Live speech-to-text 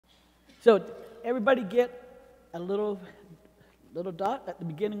So everybody get a little dot at the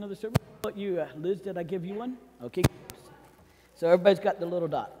beginning of the service? What you, Liz, did I give you one? Okay. So everybody's got the little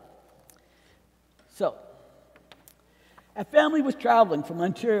dot. So, a family was traveling from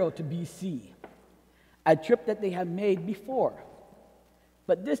Ontario to BC, a trip that they had made before.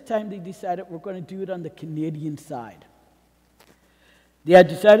 But this time they decided we're going to do it on the Canadian side. They had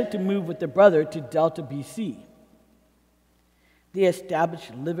decided to move with their brother to Delta, BC. They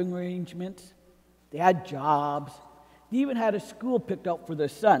established living arrangements. They had jobs. They even had a school picked out for their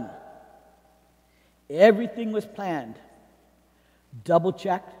son. Everything was planned,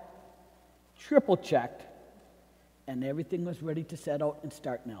 double-checked, triple-checked, and everything was ready to set out and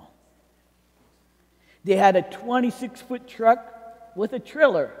start now. They had a 26-foot truck with a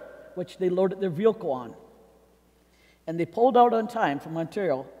trailer, which they loaded their vehicle on. And they pulled out on time from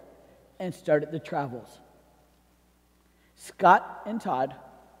Ontario and started the travels. Scott and Todd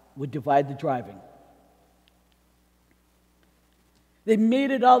would divide the driving. They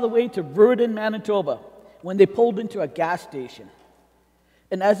made it all the way to Virden, Manitoba, when they pulled into a gas station.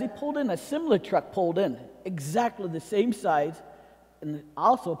 And as they pulled in, a similar truck pulled in, exactly the same size, and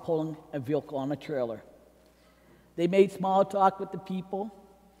also pulling a vehicle on a trailer. They made small talk with the people,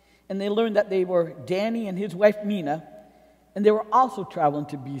 and they learned that they were Danny and his wife Mina, and they were also traveling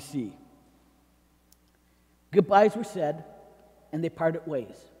to BC. Goodbyes were said, and they parted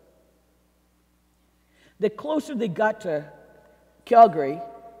ways. The closer they got to Calgary,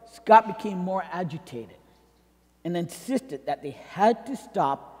 Scott became more agitated and insisted that they had to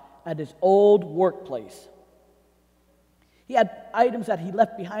stop at his old workplace. He had items that he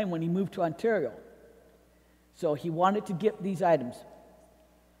left behind when he moved to Ontario, so he wanted to get these items.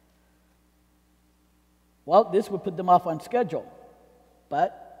 Well, this would put them off on schedule,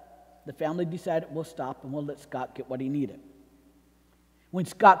 but the family decided we'll stop and we'll let Scott get what he needed. When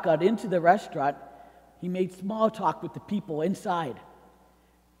Scott got into the restaurant, he made small talk with the people inside.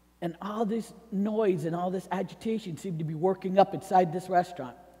 And all this noise and all this agitation seemed to be working up inside this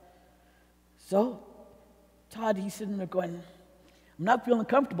restaurant. So, Todd, he's sitting there going, I'm not feeling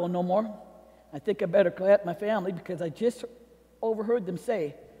comfortable no more. I think I better call out my family because I just overheard them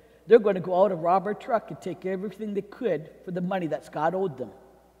say they're going to go out and rob our truck and take everything they could for the money that Scott owed them.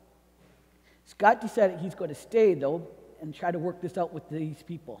 Scott decided he's going to stay, though, and try to work this out with these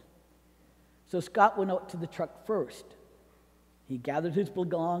people. So Scott went out to the truck first. He gathered his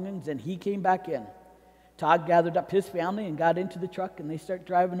belongings, and he came back in. Todd gathered up his family and got into the truck, and they started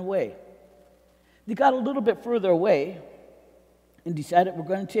driving away. They got a little bit further away and decided we're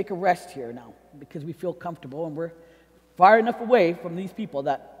going to take a rest here now because we feel comfortable, and we're far enough away from these people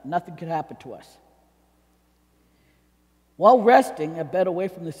that nothing could happen to us. While resting a bit away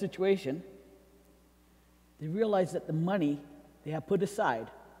from the situation, they realized that the money they had put aside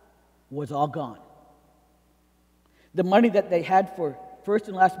was all gone. The money that they had for first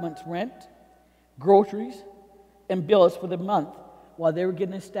and last month's rent, groceries, and bills for the month while they were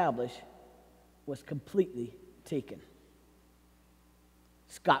getting established was completely taken.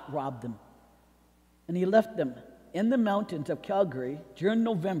 Scott robbed them, and he left them in the mountains of Calgary during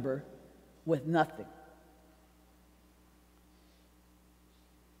November with nothing.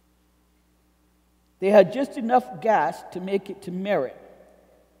 They had just enough gas to make it to Merritt.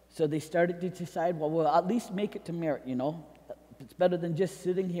 So they started to decide, well, we'll at least make it to Merritt, you know. It's better than just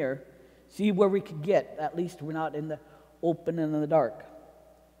sitting here. See where we could get. At least we're not in the open and in the dark.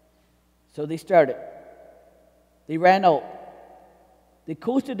 So they started. They ran out. They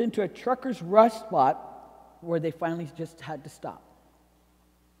coasted into a trucker's rush spot where they finally just had to stop.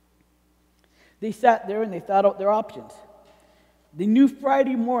 They sat there and they thought out their options. They knew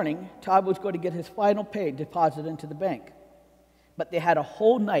Friday morning Todd was going to get his final pay deposited into the bank. But they had a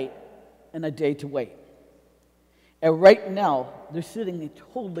whole night and a day to wait. And right now, they're sitting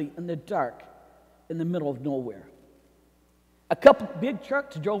totally in the dark in the middle of nowhere. A couple big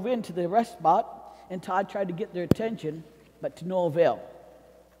trucks drove into the rest spot, and Todd tried to get their attention, but to no avail.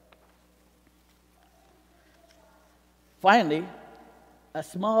 Finally, a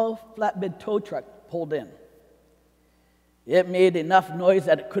small flatbed tow truck pulled in. It made enough noise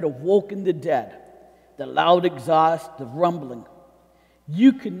that it could have woken the dead. The loud exhaust, the rumbling.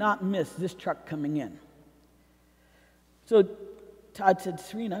 You could not miss this truck coming in. So Todd said,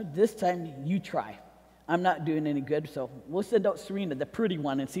 Serena, this time you try. I'm not doing any good, so we'll send out Serena, the pretty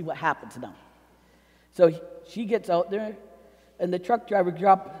one, and see what happens now. So she gets out there, and the truck driver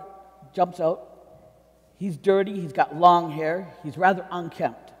jumps out. He's dirty, he's got long hair, he's rather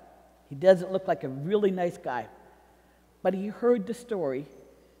unkempt. He doesn't look like a really nice guy. But he heard the story,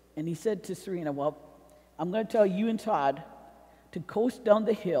 and he said to Serena, well, I'm going to tell you and Todd to coast down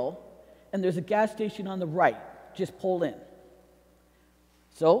the hill and there's a gas station on the right. Just pull in.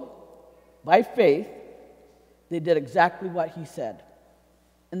 So, by faith, they did exactly what he said.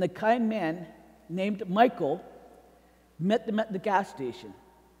 And the kind man named Michael met them at the gas station.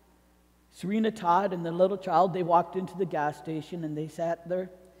 Serena, Todd, and the little child, they walked into the gas station and they sat there.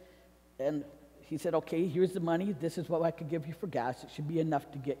 And he said, okay, here's the money. This is what I could give you for gas. It should be enough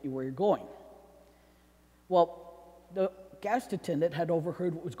to get you where you're going. Well, the gas attendant had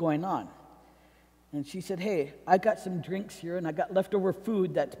overheard what was going on. And she said, hey, I got some drinks here and I got leftover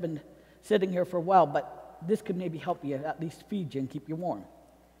food that's been sitting here for a while, but this could maybe help you, at least feed you and keep you warm.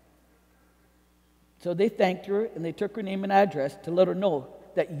 So they thanked her and they took her name and address to let her know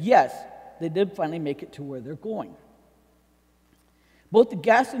that yes, they did finally make it to where they're going. Both the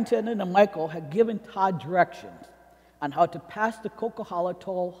gas attendant and Michael had given Todd directions on how to pass the Coquihalla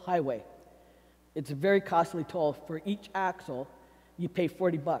Toll Highway. It's a very costly toll. For each axle, you pay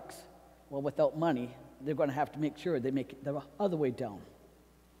 $40. Well, without money, they're going to have to make sure they make it the other way down.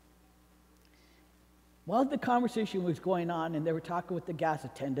 While the conversation was going on and they were talking with the gas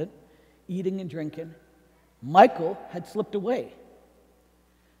attendant, eating and drinking, Michael had slipped away.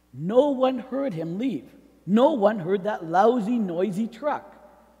 No one heard him leave. No one heard that lousy, noisy truck.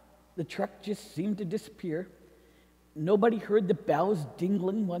 The truck just seemed to disappear. Nobody heard the bells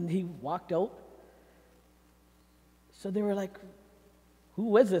dingling when he walked out. So they were like, who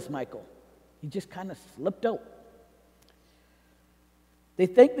was this Michael? He just kind of slipped out. They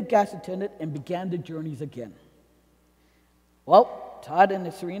thanked the gas attendant and began their journeys again. Well, Todd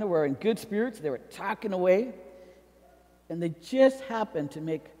and Serena were in good spirits. They were talking away, and they just happened to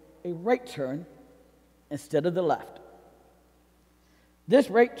make a right turn instead of the left. This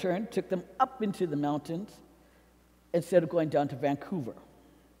right turn took them up into the mountains instead of going down to Vancouver.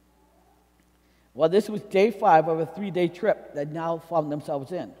 Well, this was day 5 of a 3-day trip that now found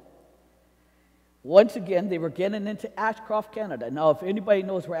themselves in. Once again, they were getting into Ashcroft, Canada. Now, if anybody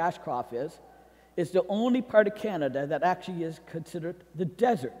knows where Ashcroft is, it's the only part of Canada that actually is considered the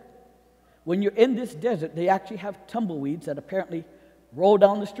desert. When you're in this desert, they actually have tumbleweeds that apparently roll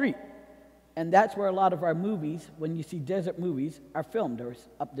down the street. And that's where a lot of our movies, when you see desert movies, are filmed, or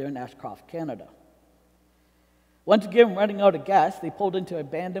up there in Ashcroft, Canada. Once again, running out of gas, they pulled into an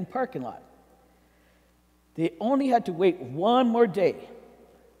abandoned parking lot. They only had to wait one more day.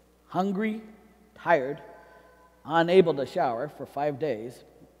 Hungry, tired, unable to shower for 5 days,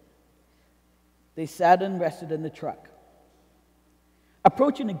 they sat and rested in the truck.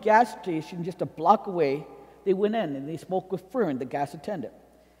 Approaching a gas station just a block away, they went in and they spoke with Fern, the gas attendant.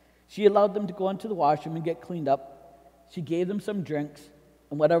 She allowed them to go into the washroom and get cleaned up. She gave them some drinks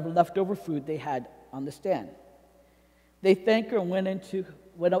and whatever leftover food they had on the stand. They thanked her and went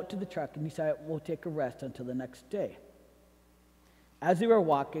out to the truck and decided, we'll take a rest until the next day. As they were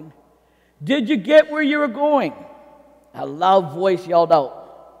walking, did you get where you were going? A loud voice yelled out.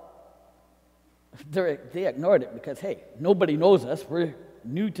 They ignored it because, hey, nobody knows us. We're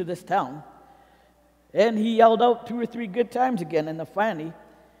new to this town. And he yelled out 2 or 3 good times again, and then finally,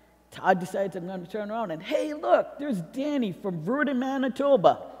 Todd decides, I'm going to turn around and, hey, look, there's Danny from Virden,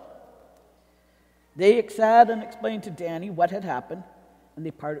 Manitoba. They sat and explained to Danny what had happened, and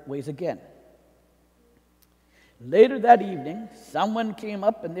they parted ways again. Later that evening, someone came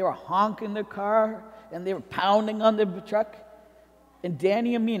up and they were honking their car and they were pounding on the truck, and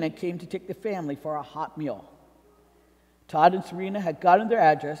Danny and Mina came to take the family for a hot meal. Todd and Serena had gotten their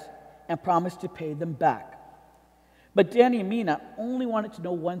address and promised to pay them back. But Danny and Mina only wanted to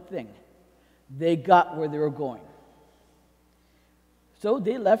know one thing. They got where they were going. So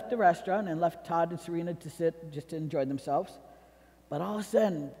they left the restaurant and left Todd and Serena to sit just to enjoy themselves. But all of a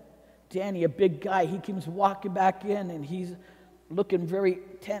sudden, Danny, a big guy, he comes walking back in and he's looking very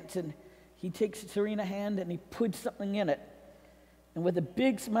tense, and he takes Serena's hand and he puts something in it. And with a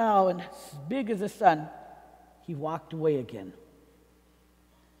big smile and as big as the sun, he walked away again.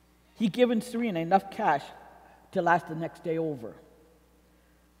 He'd given Serena enough cash to last the next day over.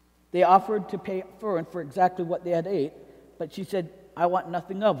 They offered to pay Fern for exactly what they had ate, but she said, I want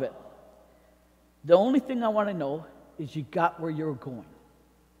nothing of it. The only thing I want to know is you got where you were going.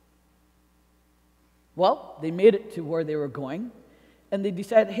 Well, they made it to where they were going, and they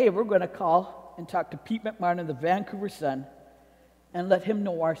decided, hey, we're going to call and talk to Pete McMartin, the Vancouver Sun, and let him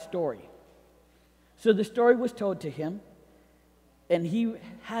know our story. So the story was told to him, and he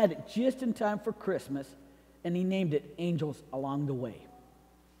had it just in time for Christmas, and he named it Angels Along the Way.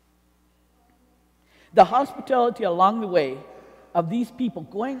 The hospitality along the way of these people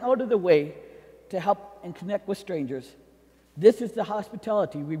going out of the way to help and connect with strangers, this is the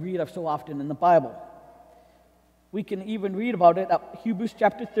hospitality we read of so often in the Bible. We can even read about it at Hebrews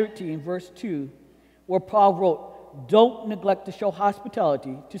chapter 13, verse 2, where Paul wrote, "Don't neglect to show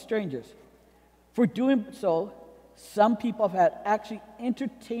hospitality to strangers. For doing so, some people have actually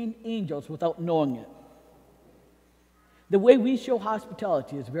entertained angels without knowing it." The way we show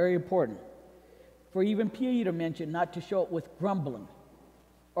hospitality is very important. For even Peter mentioned not to show it with grumbling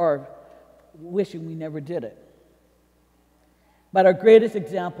or wishing we never did it. But our greatest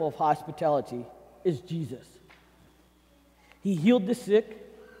example of hospitality is Jesus. He healed the sick,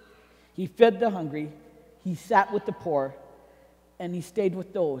 he fed the hungry, he sat with the poor, and he stayed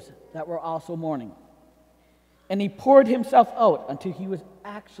with those that were also mourning. And he poured himself out until he was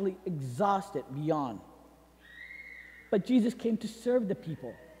actually exhausted beyond. But Jesus came to serve the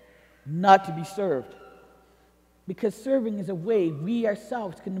people, not to be served. Because serving is a way we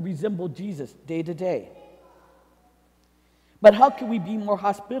ourselves can resemble Jesus day to day. But how can we be more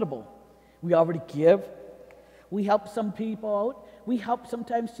hospitable? We already give. We help some people out. We help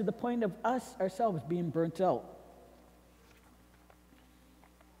sometimes to the point of us ourselves being burnt out.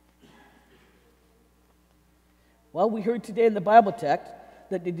 Well, we heard today in the Bible text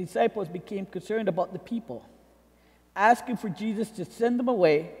that the disciples became concerned about the people, asking for Jesus to send them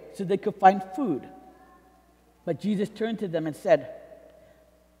away so they could find food. But Jesus turned to them and said,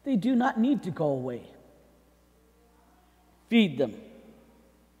 "They do not need to go away. Feed them."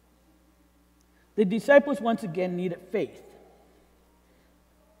 The disciples once again needed faith.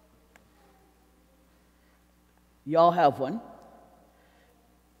 You all have one.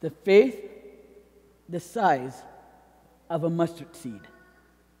 The faith the size of a mustard seed.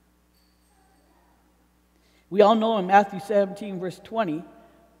 We all know in Matthew 17, verse 20,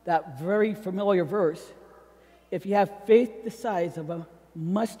 that very familiar verse, if you have faith the size of a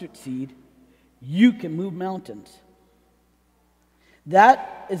mustard seed, you can move mountains.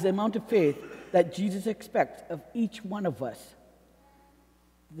 That is the amount of faith that Jesus expects of each one of us.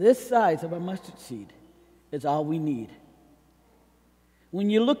 This size of a mustard seed is all we need. When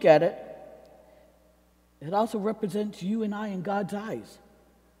you look at it, it also represents you and I in God's eyes.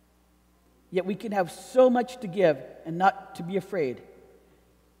 Yet we can have so much to give and not to be afraid.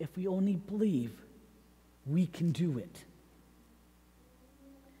 If we only believe, we can do it.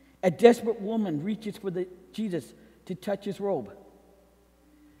 A desperate woman reaches for Jesus to touch his robe.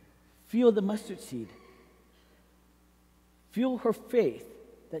 Feel the mustard seed. Feel her faith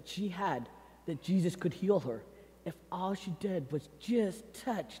that she had that Jesus could heal her if all she did was just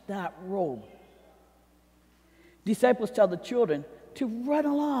touch that robe. Disciples tell the children to run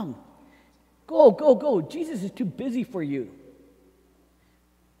along. Go, go, go. Jesus is too busy for you.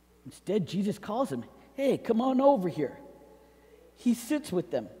 Instead, Jesus calls them, "Hey, come on over here." He sits with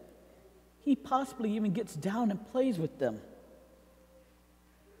them. He possibly even gets down and plays with them.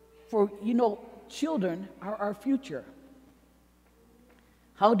 For, children are our future.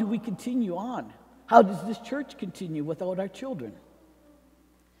 How do we continue on? How does this church continue without our children?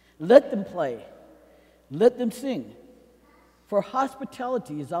 Let them play. Let them sing. For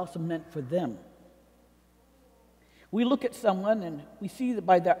hospitality is also meant for them. We look at someone and we see that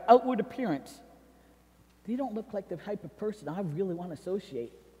by their outward appearance, they don't look like the type of person I really want to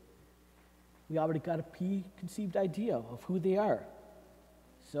associate. We already got a preconceived idea of who they are.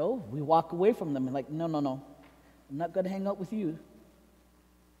 So we walk away from them and no, I'm not going to hang out with you.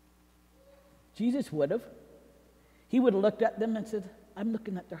 Jesus would have. He would have looked at them and said, "I'm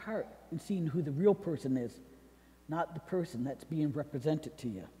looking at their heart and seeing who the real person is, not the person that's being represented to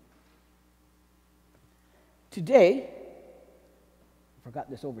you." Today, I forgot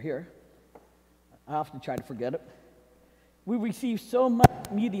this over here. I often try to forget it. We receive so much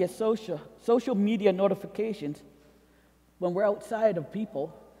social media notifications when we're outside of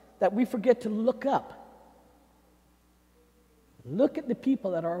people that we forget to look up. Look at the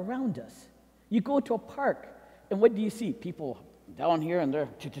people that are around us. You go to a park, and what do you see? People down here and there.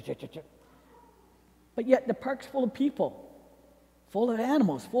 But yet the park's full of people, full of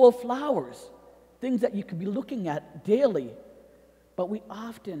animals, full of flowers, things that you could be looking at daily, but we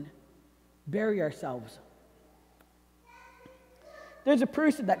often bury ourselves. There's a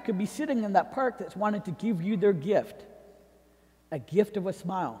person that could be sitting in that park that's wanted to give you their gift, a gift of a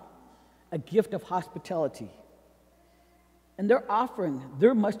smile, a gift of hospitality. And they're offering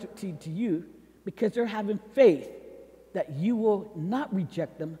their mustard seed to you because they're having faith that you will not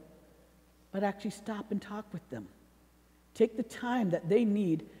reject them, but actually stop and talk with them. Take the time that they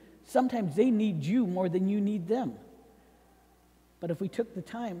need. Sometimes they need you more than you need them. But if we took the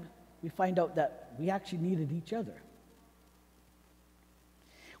time, we find out that we actually needed each other.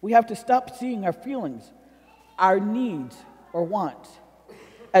 We have to stop seeing our feelings, our needs or wants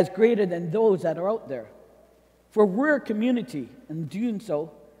as greater than those that are out there. For we're a community, and in doing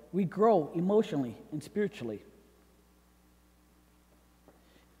so, we grow emotionally and spiritually.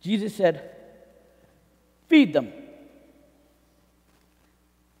 Jesus said, feed them.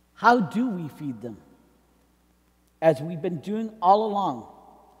 How do we feed them? As we've been doing all along,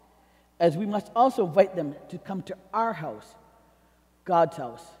 as we must also invite them to come to our house, God's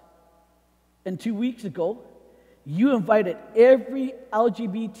house. And 2 weeks ago, you invited every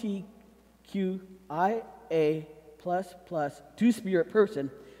LGBTQIA++ two-spirit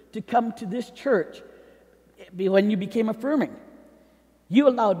person to come to this church when you became affirming. You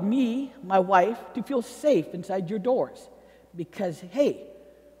allowed me, my wife, to feel safe inside your doors because, hey,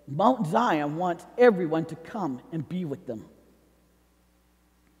 Mount Zion wants everyone to come and be with them.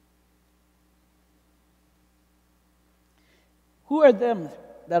 Who are them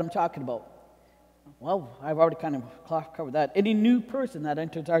that I'm talking about? Well, I've already kind of covered that. Any new person that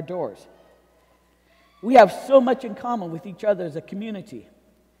enters our doors. We have so much in common with each other as a community.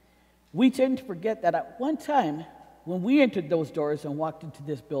 We tend to forget that at one time, when we entered those doors and walked into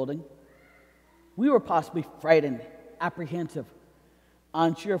this building, we were possibly frightened, apprehensive,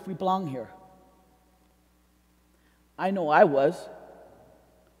 unsure if we belong here. I know I was.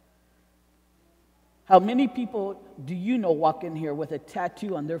 How many people do you know walk in here with a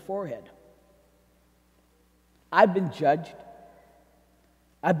tattoo on their forehead? I've been judged.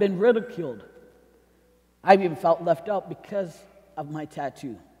 I've been ridiculed. I've even felt left out because of my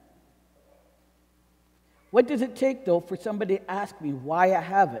tattoo. What does it take, though, for somebody to ask me why I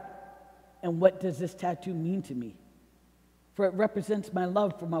have it? And what does this tattoo mean to me? For it represents my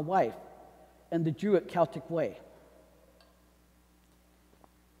love for my wife and the Druid Celtic way.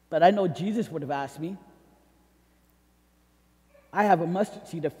 But I know Jesus would have asked me. I have a mustard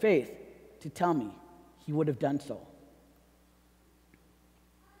seed of faith to tell me he would have done so.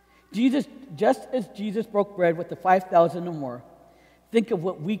 Just as Jesus broke bread with the 5,000 or more, think of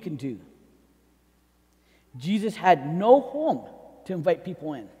what we can do. Jesus had no home to invite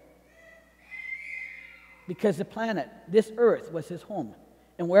people in because the planet, this earth, was his home.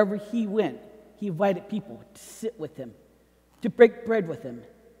 And wherever he went, he invited people to sit with him, to break bread with him,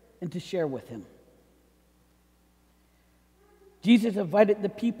 and to share with him. Jesus invited the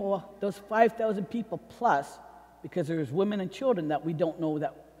people, those 5,000 people plus, because there's women and children that we don't know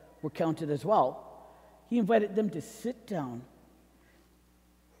that were counted as well. He invited them to sit down,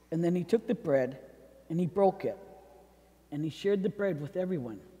 and then he took the bread and he broke it, and he shared the bread with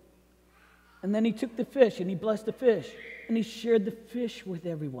everyone. And then he took the fish and he blessed the fish, and he shared the fish with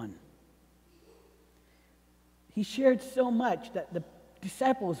everyone. He shared so much that the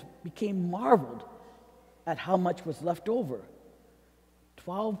disciples became marveled at how much was left over.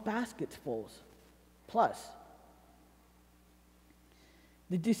 12 baskets full plus.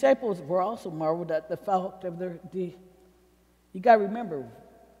 The disciples were also marveled at the fact of you got to remember,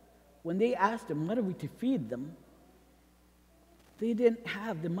 when they asked him, what are we to feed them? They didn't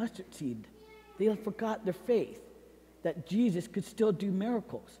have the mustard seed. They forgot their faith that Jesus could still do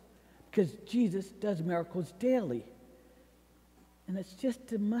miracles, because Jesus does miracles daily. And it's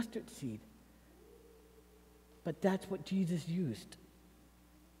just a mustard seed. But that's what Jesus used.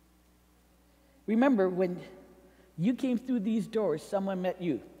 Remember, when you came through these doors, someone met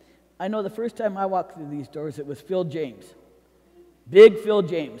you. I know the first time I walked through these doors, it was Phil James. Big Phil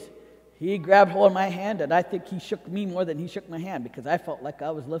James. He grabbed hold of my hand, and I think he shook me more than he shook my hand, because I felt like I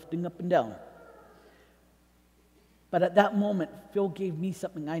was lifting up and down. But at that moment, Phil gave me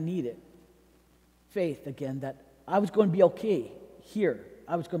something I needed. Faith again, that I was going to be okay here.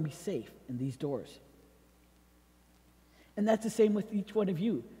 I was going to be safe in these doors. And that's the same with each one of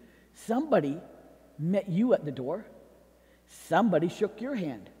you. Somebody met you at the door. Somebody shook your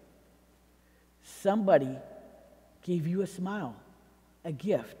hand. Somebody gave you a smile, a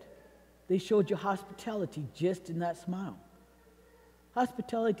gift. They showed you hospitality just in that smile.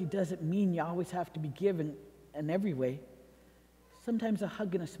 Hospitality doesn't mean you always have to be given in every way. Sometimes a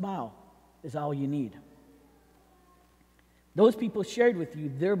hug and a smile is all you need. Those people shared with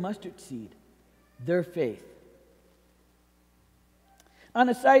you their mustard seed, their faith. On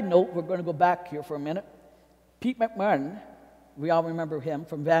a side note, we're going to go back here for a minute. Pete McMartin, we all remember him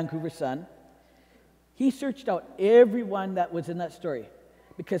from Vancouver Sun. He searched out everyone that was in that story,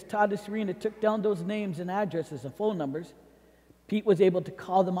 because Todd and Serena took down those names and addresses and phone numbers. Pete was able to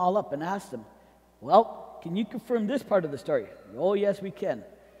call them all up and ask them, well, can you confirm this part of the story? Oh, yes, we can.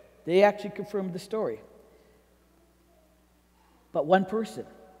 They actually confirmed the story. But one person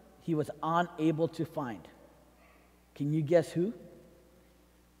he was unable to find. Can you guess who?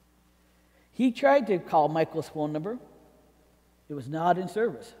 He tried to call Michael's phone number. It was not in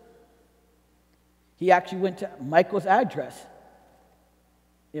service. He actually went to Michael's address.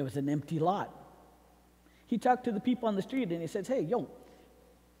 It was an empty lot. He talked to the people on the street and he says, hey, yo,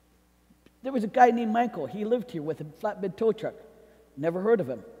 there was a guy named Michael. He lived here with a flatbed tow truck. Never heard of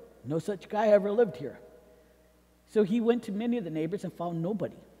him. No such guy ever lived here. So he went to many of the neighbors and found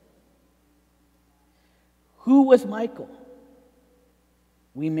nobody. Who was Michael?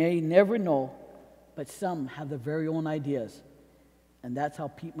 We may never know, but some have their very own ideas. And that's how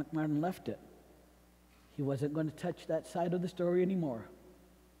Pete McMartin left it. He wasn't going to touch that side of the story anymore.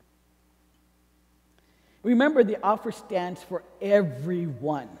 Remember, the offer stands for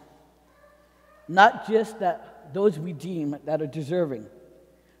everyone, not just that those we deem that are deserving,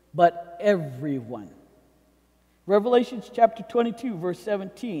 but everyone. Revelation chapter 22, verse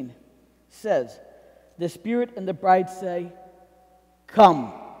 17 says, the Spirit and the bride say,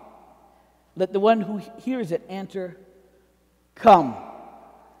 come. Let the one who hears it answer, come.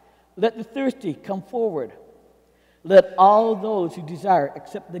 Let the thirsty come forward. Let all those who desire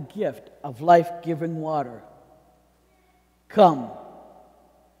accept the gift of life-giving water. Come.